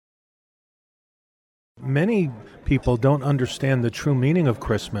Many people don't understand the true meaning of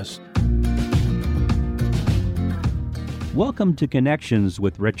Christmas. Welcome to Connections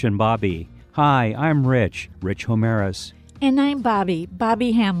with Rich and Bobby. Hi, I'm Rich Homeris. And I'm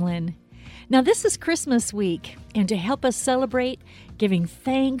Bobby Hamlin. Now, this is Christmas week, and to help us celebrate, giving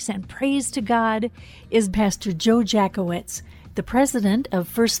thanks and praise to God, is Pastor Joe Jacowitz, the president of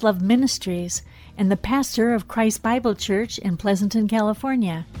FirstLove Ministries and the pastor of Christ Bible Church in Pleasanton,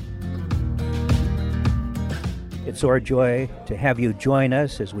 California. It's our joy to have you join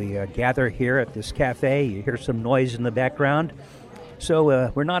us as we gather here at this cafe. You hear some noise in the background.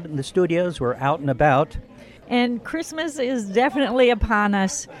 So we're not in the studios, we're out and about. And Christmas is definitely upon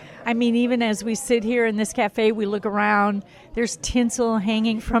us. I mean, even as we sit here in this cafe, we look around, there's tinsel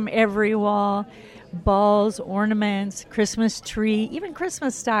hanging from every wall, balls, ornaments, Christmas tree, even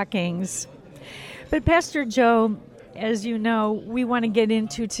Christmas stockings. But Pastor Joe, as you know, we want to get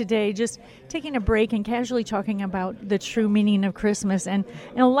into today just taking a break and casually talking about the true meaning of Christmas and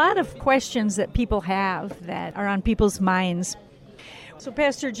a lot of questions that people have that are on people's minds. So,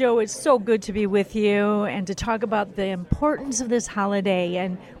 Pastor Joe, it's so good to be with you and to talk about the importance of this holiday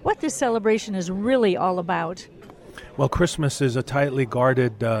and what this celebration is really all about. Well, Christmas is a tightly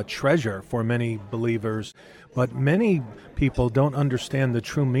guarded treasure for many believers, but many people don't understand the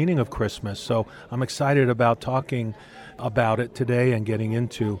true meaning of Christmas. So I'm excited about talking about it today and getting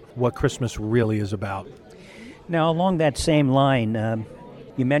into what Christmas really is about. Now, along that same line,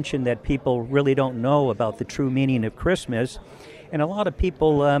 you mentioned that people really don't know about the true meaning of Christmas. And a lot of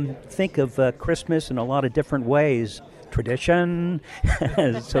people think of Christmas in a lot of different ways, tradition,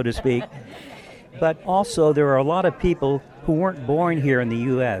 so to speak. But also there are a lot of people who weren't born here in the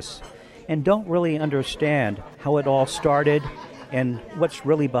U.S. and don't really understand how it all started and what's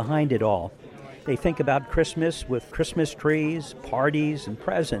really behind it all. They think about Christmas with Christmas trees, parties, and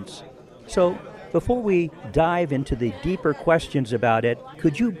presents. So before we dive into the deeper questions about it,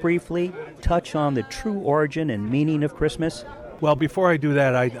 could you briefly touch on the true origin and meaning of Christmas? Well, before I do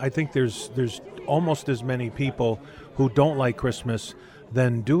that, I think there's almost as many people who don't like Christmas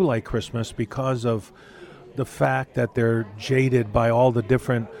than do like Christmas because of the fact that they're jaded by all the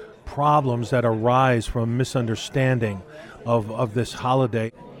different problems that arise from misunderstanding of this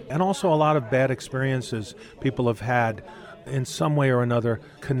holiday. And also a lot of bad experiences people have had in some way or another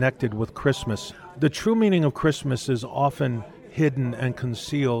connected with Christmas. The true meaning of Christmas is often hidden and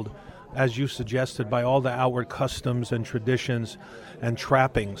concealed, as you suggested, by all the outward customs and traditions and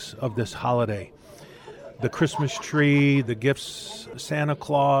trappings of this holiday. The Christmas tree, the gifts, Santa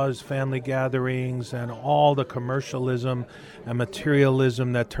Claus, family gatherings, and all the commercialism and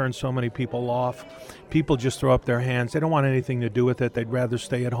materialism that turns so many people off. People just throw up their hands. They don't want anything to do with it. They'd rather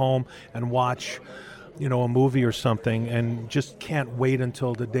stay at home and watch, a movie or something and just can't wait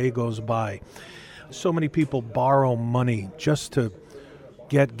until the day goes by. So many people borrow money just to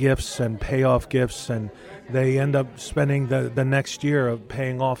get gifts and pay off gifts, and they end up spending the next year of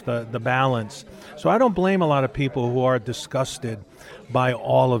paying off the balance. So I don't blame a lot of people who are disgusted by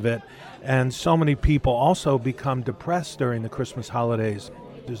all of it. And so many people also become depressed during the Christmas holidays.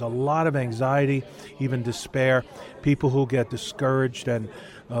 There's a lot of anxiety, even despair, people who get discouraged and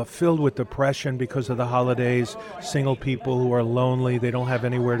filled with depression because of the holidays, single people who are lonely, they don't have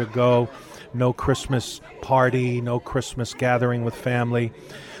anywhere to go, no Christmas party, no Christmas gathering with family.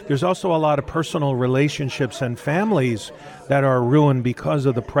 There's also a lot of personal relationships and families that are ruined because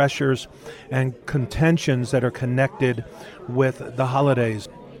of the pressures and contentions that are connected with the holidays.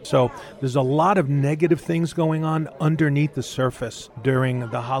 So there's a lot of negative things going on underneath the surface during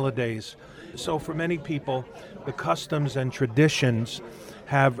the holidays. So for many people, the customs and traditions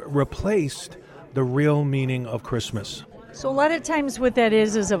have replaced the real meaning of Christmas. So a lot of times what that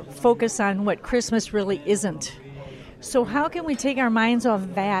is a focus on what Christmas really isn't. So how can we take our minds off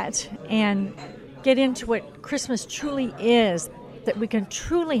that and get into what Christmas truly is, that we can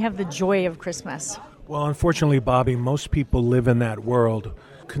truly have the joy of Christmas? Well, unfortunately, Bobby, most people live in that world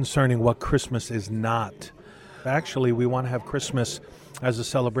concerning what Christmas is not. Actually, we want to have Christmas as a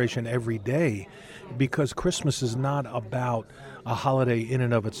celebration every day because Christmas is not about a holiday in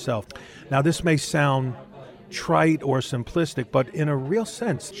and of itself. Now, this may sound trite or simplistic, but in a real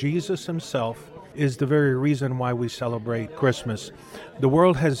sense, Jesus himself is the very reason why we celebrate Christmas. The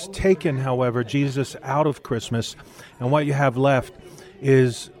world has taken, however, Jesus out of Christmas, and what you have left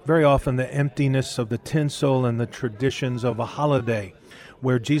is very often the emptiness of the tinsel and the traditions of a holiday,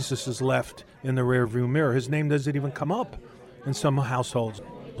 where Jesus is left in the rearview mirror. His name doesn't even come up in some households.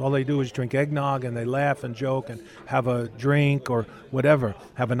 All they do is drink eggnog and they laugh and joke and have a drink or whatever,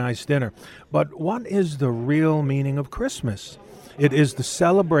 have a nice dinner. But what is the real meaning of Christmas? It is the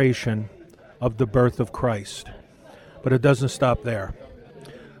celebration of the birth of Christ. But it doesn't stop there.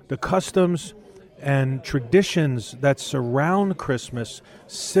 The customs and traditions that surround Christmas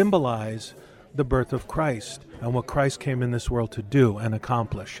symbolize the birth of Christ and what Christ came in this world to do and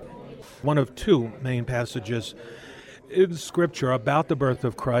accomplish. One of two main passages in Scripture about the birth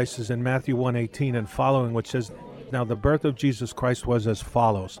of Christ is in Matthew 1:18 and following, which says, "Now the birth of Jesus Christ was as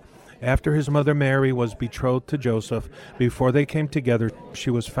follows. After his mother Mary was betrothed to Joseph, before they came together, she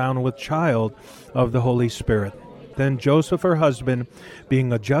was found with child of the Holy Spirit. Then Joseph, her husband,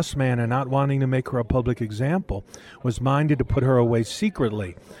 being a just man and not wanting to make her a public example, was minded to put her away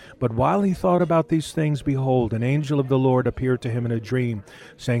secretly. But while he thought about these things, behold, an angel of the Lord appeared to him in a dream,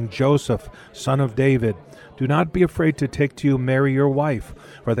 saying, Joseph, son of David, do not be afraid to take to you Mary your wife,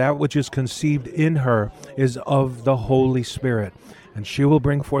 for that which is conceived in her is of the Holy Spirit. And she will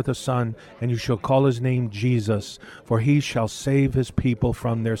bring forth a son, and you shall call his name Jesus, for he shall save his people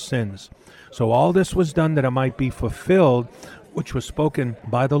from their sins. So all this was done that it might be fulfilled, which was spoken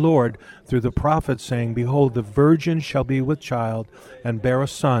by the Lord through the prophet, saying, Behold, the virgin shall be with child, and bear a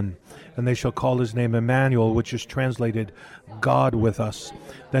son, and they shall call his name Emmanuel, which is translated, God with us.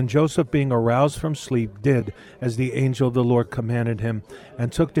 Then Joseph, being aroused from sleep, did as the angel of the Lord commanded him,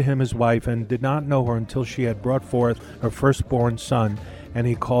 and took to him his wife, and did not know her until she had brought forth her firstborn son, and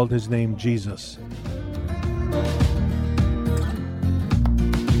he called his name Jesus."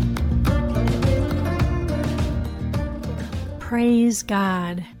 Praise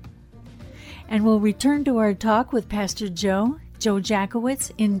God. And we'll return to our talk with Pastor Joe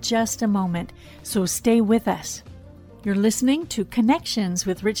Jacowitz, in just a moment, so stay with us. You're listening to Connections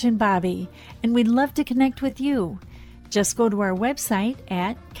with Rich and Bobby, and we'd love to connect with you. Just go to our website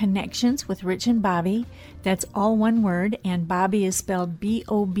at Connections with Rich and Bobby. That's all one word, and Bobby is spelled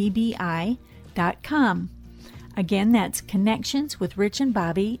BOBBI.com. Again, that's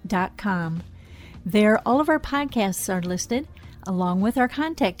connectionswithrichandbobby.com. There, all of our podcasts are listed, along with our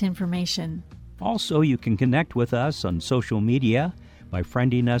contact information. Also, you can connect with us on social media by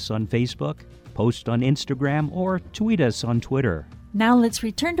friending us on Facebook, post on Instagram, or tweet us on Twitter. Now let's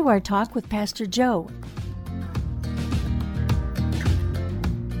return to our talk with Pastor Joe.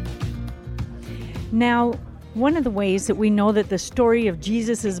 Now, one of the ways that we know that the story of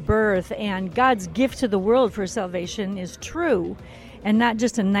Jesus' birth and God's gift to the world for salvation is true and not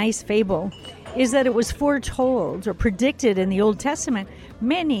just a nice fable is that it was foretold or predicted in the Old Testament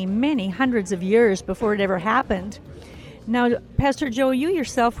many hundreds of years before it ever happened. Now, Pastor Joe, you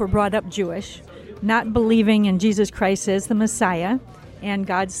yourself were brought up Jewish, not believing in Jesus Christ as the Messiah and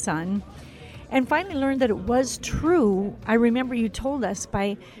God's Son, and finally learned that it was true. I remember you told us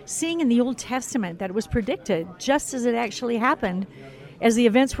by seeing in the Old Testament that it was predicted just as it actually happened, as the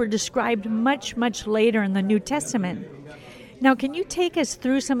events were described much later in the New Testament. Now, can you take us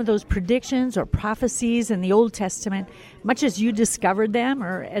through some of those predictions or prophecies in the Old Testament, much as you discovered them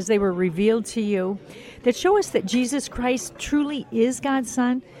or as they were revealed to you, that show us that Jesus Christ truly is God's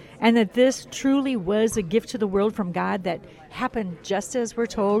Son and that this truly was a gift to the world from God that happened just as we're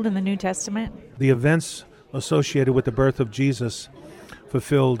told in the New Testament? The events associated with the birth of Jesus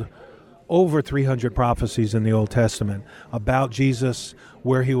fulfilled over 300 prophecies in the Old Testament about Jesus,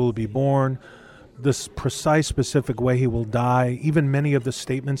 where he will be born, this precise, specific way he will die, even many of the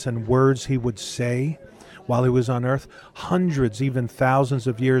statements and words he would say while he was on earth, hundreds, even thousands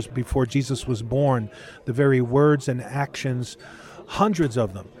of years before Jesus was born, the very words and actions, hundreds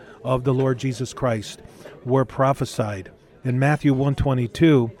of them, of the Lord Jesus Christ were prophesied. In Matthew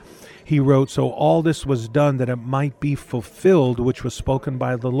 1:22, he wrote, So all this was done that it might be fulfilled, which was spoken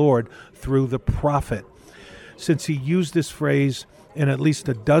by the Lord through the prophet. Since he used this phrase in at least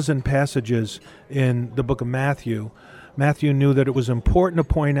a dozen passages in the book of Matthew, Matthew knew that it was important to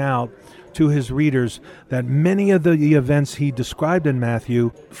point out to his readers that many of the events he described in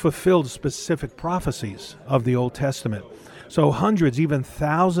Matthew fulfilled specific prophecies of the Old Testament. So hundreds, even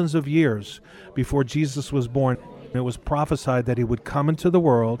thousands of years before Jesus was born, it was prophesied that he would come into the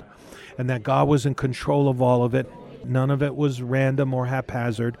world and that God was in control of all of it. None of it was random or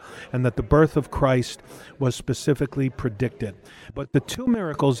haphazard, and that the birth of Christ was specifically predicted. But the two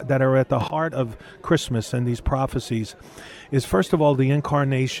miracles that are at the heart of Christmas and these prophecies is, first of all, the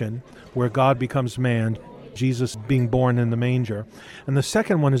incarnation, where God becomes man, Jesus being born in the manger. And the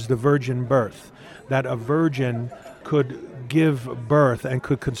second one is the virgin birth, that a virgin could give birth and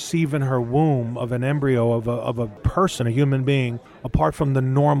could conceive in her womb of an embryo of a person, a human being, apart from the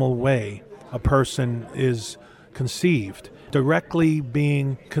normal way a person is conceived, directly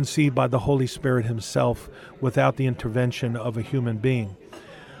being conceived by the Holy Spirit himself without the intervention of a human being.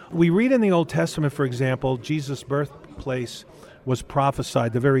 We read in the Old Testament, for example, Jesus' birthplace was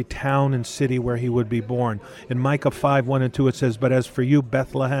prophesied, the very town and city where he would be born. In Micah 5:1-2 it says, "But as for you,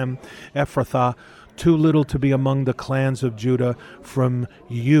 Bethlehem Ephrathah, too little to be among the clans of Judah, from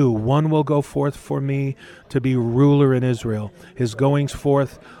you one will go forth for me to be ruler in Israel. His goings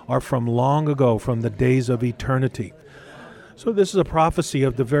forth are from long ago, from the days of eternity." So this is a prophecy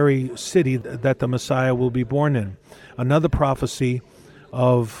of the very city that the Messiah will be born in. Another prophecy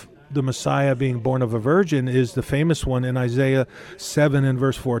of the Messiah being born of a virgin is the famous one in Isaiah 7 and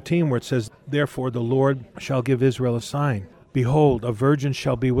verse 14, where it says, "Therefore the Lord shall give Israel a sign. Behold, a virgin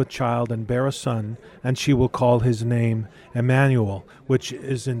shall be with child and bear a son, and she will call his name Emmanuel," which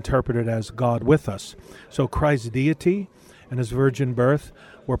is interpreted as God with us. So Christ's deity and his virgin birth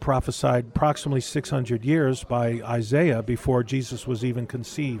were prophesied approximately 600 years by Isaiah before Jesus was even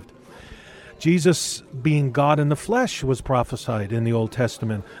conceived. Jesus being God in the flesh was prophesied in the Old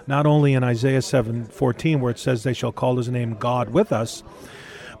Testament, not only in Isaiah 7:14, where it says they shall call his name God with us,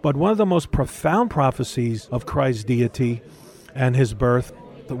 but one of the most profound prophecies of Christ's deity and his birth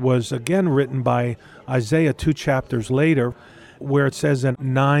was again written by Isaiah 2 chapters later, where it says in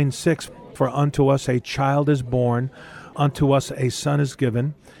 9:6, "For unto us a child is born, unto us a son is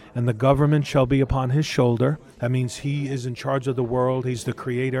given, and the government shall be upon his shoulder." That means he is in charge of the world. He's the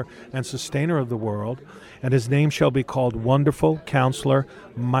creator and sustainer of the world. "And his name shall be called Wonderful, Counselor,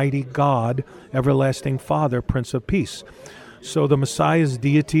 Mighty God, Everlasting Father, Prince of Peace." So the Messiah's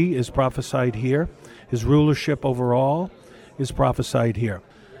deity is prophesied here. His rulership over all is prophesied here.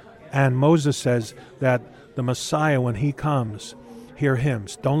 And Moses says that the Messiah, when he comes, hear him.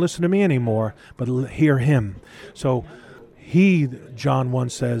 Don't listen to me anymore, but hear him. So he, John 1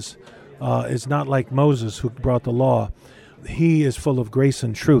 says, is not like Moses who brought the law. He is full of grace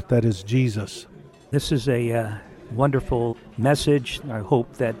and truth. That is Jesus. This is a wonderful message. I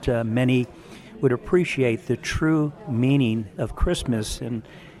hope that many would appreciate the true meaning of Christmas and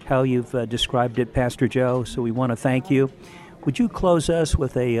how you've described it, Pastor Joe. So we want to thank you. Would you close us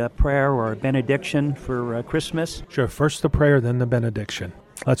with a prayer or a benediction for Christmas? Sure. First the prayer, then the benediction.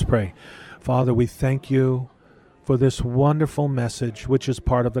 Let's pray. Father, we thank you for this wonderful message, which is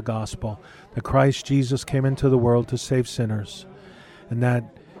part of the gospel, that Christ Jesus came into the world to save sinners, and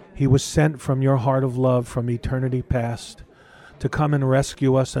that he was sent from your heart of love from eternity past to come and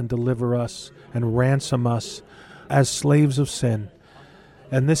rescue us and deliver us and ransom us as slaves of sin.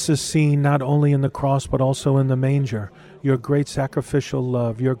 And this is seen not only in the cross, but also in the manger. Your great sacrificial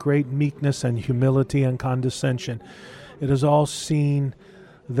love, your great meekness and humility and condescension. It is all seen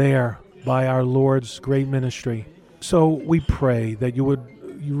there by our Lord's great ministry. So we pray that you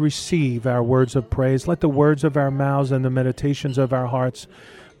receive our words of praise. Let the words of our mouths and the meditations of our hearts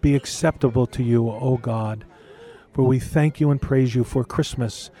be acceptable to you, O God. For we thank you and praise you for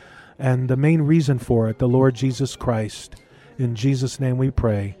Christmas and the main reason for it, the Lord Jesus Christ. In Jesus' name we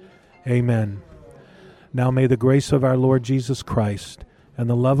pray. Amen. Now may the grace of our Lord Jesus Christ and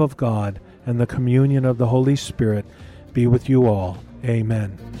the love of God and the communion of the Holy Spirit be with you all.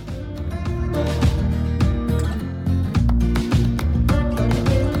 Amen.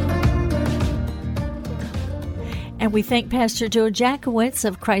 And we thank Pastor Joe Jacowitz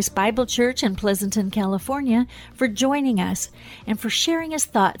of Christ Bible Church in Pleasanton, California, for joining us and for sharing his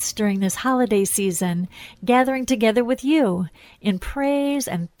thoughts during this holiday season, gathering together with you in praise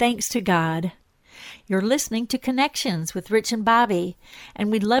and thanks to God. You're listening to Connections with Rich and Bobby, and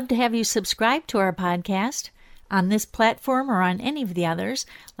we'd love to have you subscribe to our podcast on this platform or on any of the others,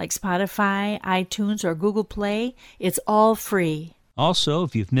 like Spotify, iTunes, or Google Play. It's all free. Also,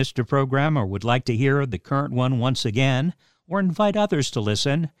 if you've missed a program or would like to hear the current one once again, or invite others to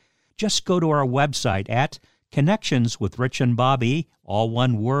listen, just go to our website at Connections with Rich and Bobby, all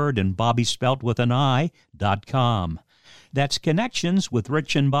one word and Bobby spelt with an I.com. That's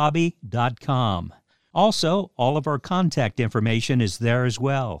connectionswithrichandbobby.com. Also, all of our contact information is there as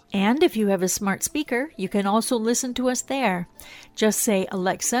well. And if you have a smart speaker, you can also listen to us there. Just say,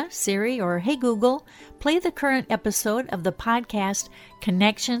 Alexa, Siri, or Hey Google, play the current episode of the podcast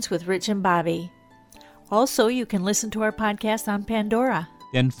Connections with Rich and Bobby. Also, you can listen to our podcast on Pandora.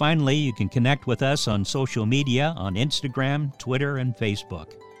 And finally, you can connect with us on social media on Instagram, Twitter, and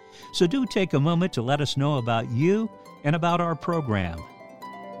Facebook. So do take a moment to let us know about you and about our program.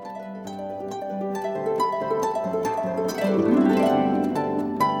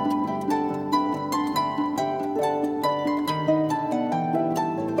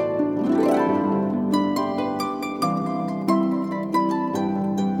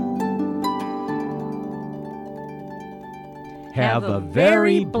 Have a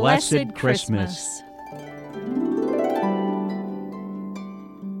very blessed Christmas.